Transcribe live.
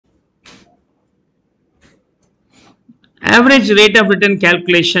Average rate of return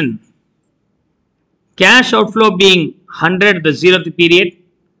calculation, cash outflow being 100 the 0th period.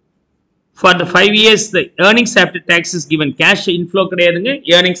 For the 5 years, the earnings after tax is given. Cash inflow கிடையாதுங்க,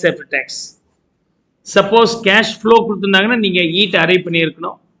 earnings after tax. Suppose cash flow கொடுத்துட்டாங்கன்னா நீங்க EAT arrive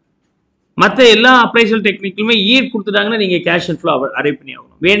பண்ணியிருக்கணும். மற்ற எல்லா appraisal டெக்னிக்குமே EAT கொடுத்துட்டாங்கன்னா நீங்க cash inflow arrive பண்ணி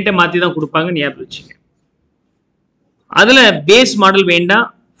ஆகணும். வேண்ட மாற்றி தான் கொடுப்பாங்க, ஞாபகம் வச்சுங்க. அதில் பேஸ் மாடல் வேண்டாம்.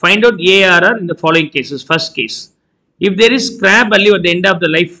 Find out ARR in the following cases. First case, if there is scrap value at the end of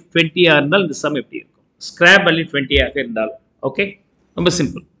the life 20 இருந்தால் இந்த sum எப்படி இருக்கும்? Scrap value 20 ஆக இருந்தால், ஓகே, ரொம்ப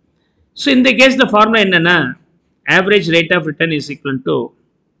simple. So in the case the formula என்னன்னா average rate of return is equal to,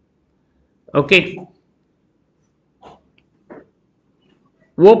 okay,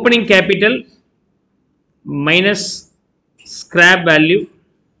 opening capital minus scrap value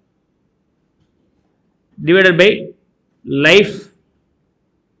divided by life,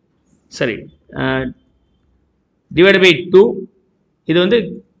 sorry, divided by 2. இது வந்து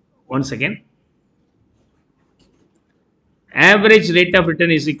one second, average rate of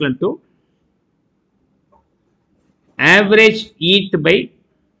return is equal to average EAT by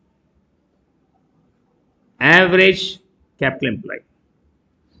average capital employed.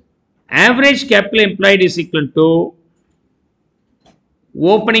 Average capital employed is equal to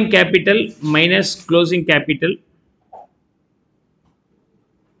opening capital minus closing capital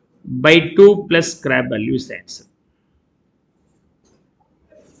by 2 plus scrap value is the answer.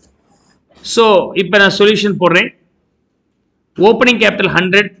 So, இப்போ நான் solution போடுறேன். Opening capital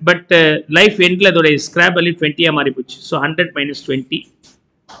 100, but life end la scrap value 20 ah mari pochu. So 100 minus 20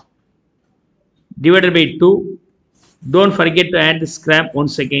 divided by 2. Don't forget to add the scrap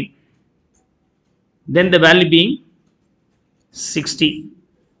once again. Then the value being 60.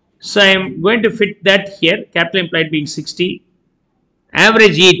 So I am going to fit that here. Capital employed being 60.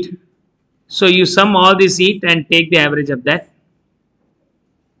 Average EAT. So you sum all this EAT and take the average of that.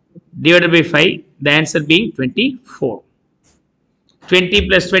 Divided by 5. The answer being 24. 20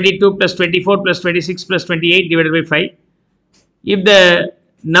 plus 22 plus 24 plus 26 plus 28 divided by 5. If the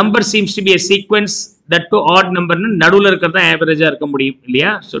number seems to be a sequence, that to odd number, nadula irukradha average irukka mudiyum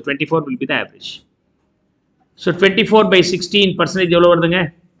illaya. So 24 will be the average. So 24 by 16 percentage evlo varudunga?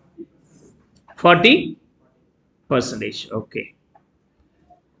 40%. Okay.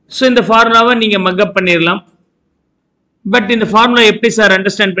 So in the formula neenga mug up பண்ணிரலாம். But in the formula எப்படி sir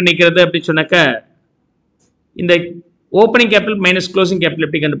understand பண்ணிக்கிறது அப்படி சொன்னாக்க, இந்த opening capital minus closing capital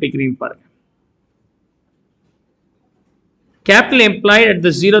எப்படி கண்டுபிடிக்கிறீங்க பாருங்க. Capital employed at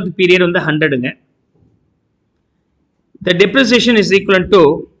the 0th period வந்து 100ங்க. The depreciation is equal to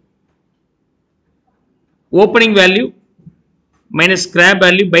opening value minus scrap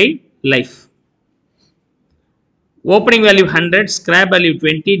value by life. Opening value 100, scrap value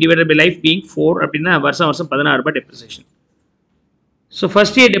 20 divided by life being 4 அப்படின்னா வருஷம் 16 ரூபாய் depreciation. So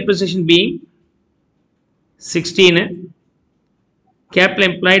first year depreciation being 16, capital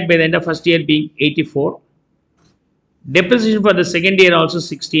employed by the end of first year being 84, depreciation for the second year also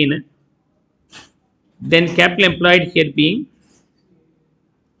 16, then capital employed here being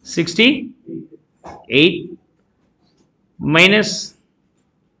 68 minus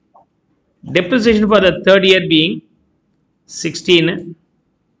depreciation for the third year being 16,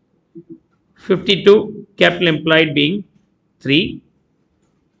 52, capital employed being 3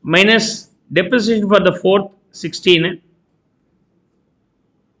 minus depreciation for the fourth 16,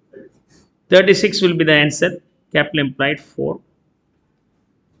 36 will be the answer, capital employed 4,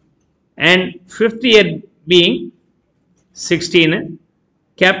 and fifth year being 16,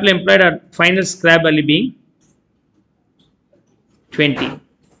 capital employed at final scrap value being 20.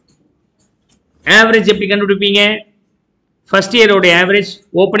 Average எப்படி கண்டுபிடிப்பீங்க? First year ஓட average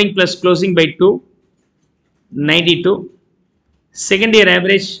opening plus closing by 2, 92. Second year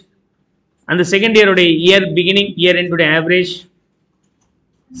average and the second year oda year beginning year end oda average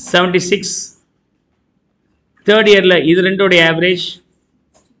 76. Third year la idu rendu oda average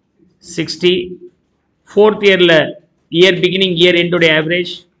 60. Fourth year la year beginning year end oda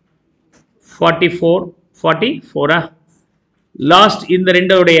average 44 last in the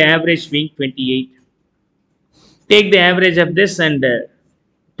rendu oda average being 28. Take the average of this and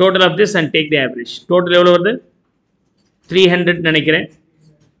total of this and take the average. Total evlo varudhu 300 நினைக்கிறேன்.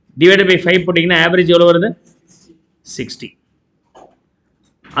 Divided by 5 போட்டீங்கன்னா average எவ்வளவு வருது? 60.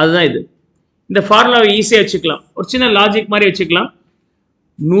 அதுதான் இது. இந்த ஃபார்முலாவை ஈஸியாக வச்சுக்கலாம். ஒரு சின்ன லாஜிக் மாதிரி வச்சுக்கலாம்.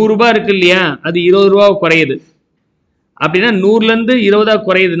 100 ரூபாய் இருக்கு இல்லையா, அது 20 ரூபா குறையுது அப்படின்னா 100லேருந்து 20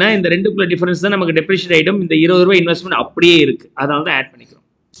 குறையுதுன்னா இந்த ரெண்டுக்குள்ள டிஃபரன்ஸ் தான் நமக்கு டெப்ரிஷியேட் ஐட்டம். இந்த 20 ரூபாய் இன்வெஸ்ட்மெண்ட் அப்படியே இருக்கு, அதனால தான் ஆட் பண்ணிக்கிறோம்.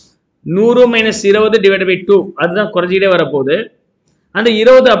 100 - 20 டிவைட் பை 2 அதுதான் குறைஞ்சிக்கிட்டே வரப்போகுது. அந்த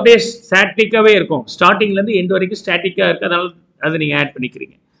 20 அப்படியே ஸ்டாட்டிக்காகவே இருக்கும். ஸ்டார்டிங்லேருந்து எண்ட் வரைக்கும் ஸ்டாட்டிக்காக இருக்குது. அதனால அதை நீங்கள் ஆட்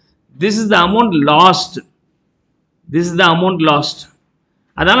பண்ணிக்கிறீங்க. This is the amount last. This is the amount last.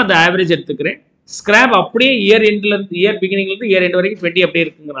 அதனால் அந்த ஆவரேஜ் எடுத்துக்கிறேன். ஸ்கிராப் அப்படியே இயர் எண்ட்லேருந்து இயர் பிகினிங்லேருந்து இயர் எண்ட் வரைக்கும் 20 அப்படியே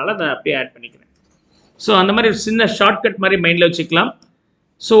இருக்குங்கிறனால அதை அப்படியே ஆட் பண்ணிக்கிறேன். ஸோ அந்த மாதிரி ஒரு சின்ன ஷார்ட்கட் மாதிரி மைண்டில் வச்சுக்கலாம்.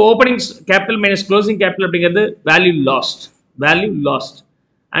 So opening capital minus closing capital அப்படிங்கிறது value last. Value last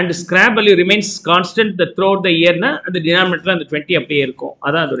and scrap value remains constant the through out the இயர்னா அந்த டினாமினேட்டரில் அந்த 20 அப்படியே இருக்கும்.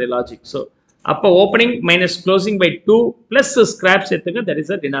 அதான் அதோடைய லாஜிக். ஸோ அப்போ opening minus closing by 2 plus scrap சேர்த்துங்க. That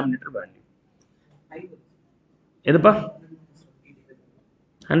is a denominator value. எதுப்பா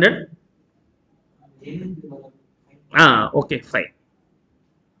 100? Okay, fine.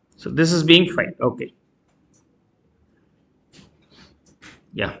 So this is being fine. Okay.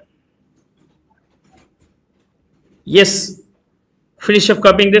 Yeah. Yes. Finish up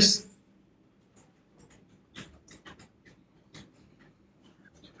copying this.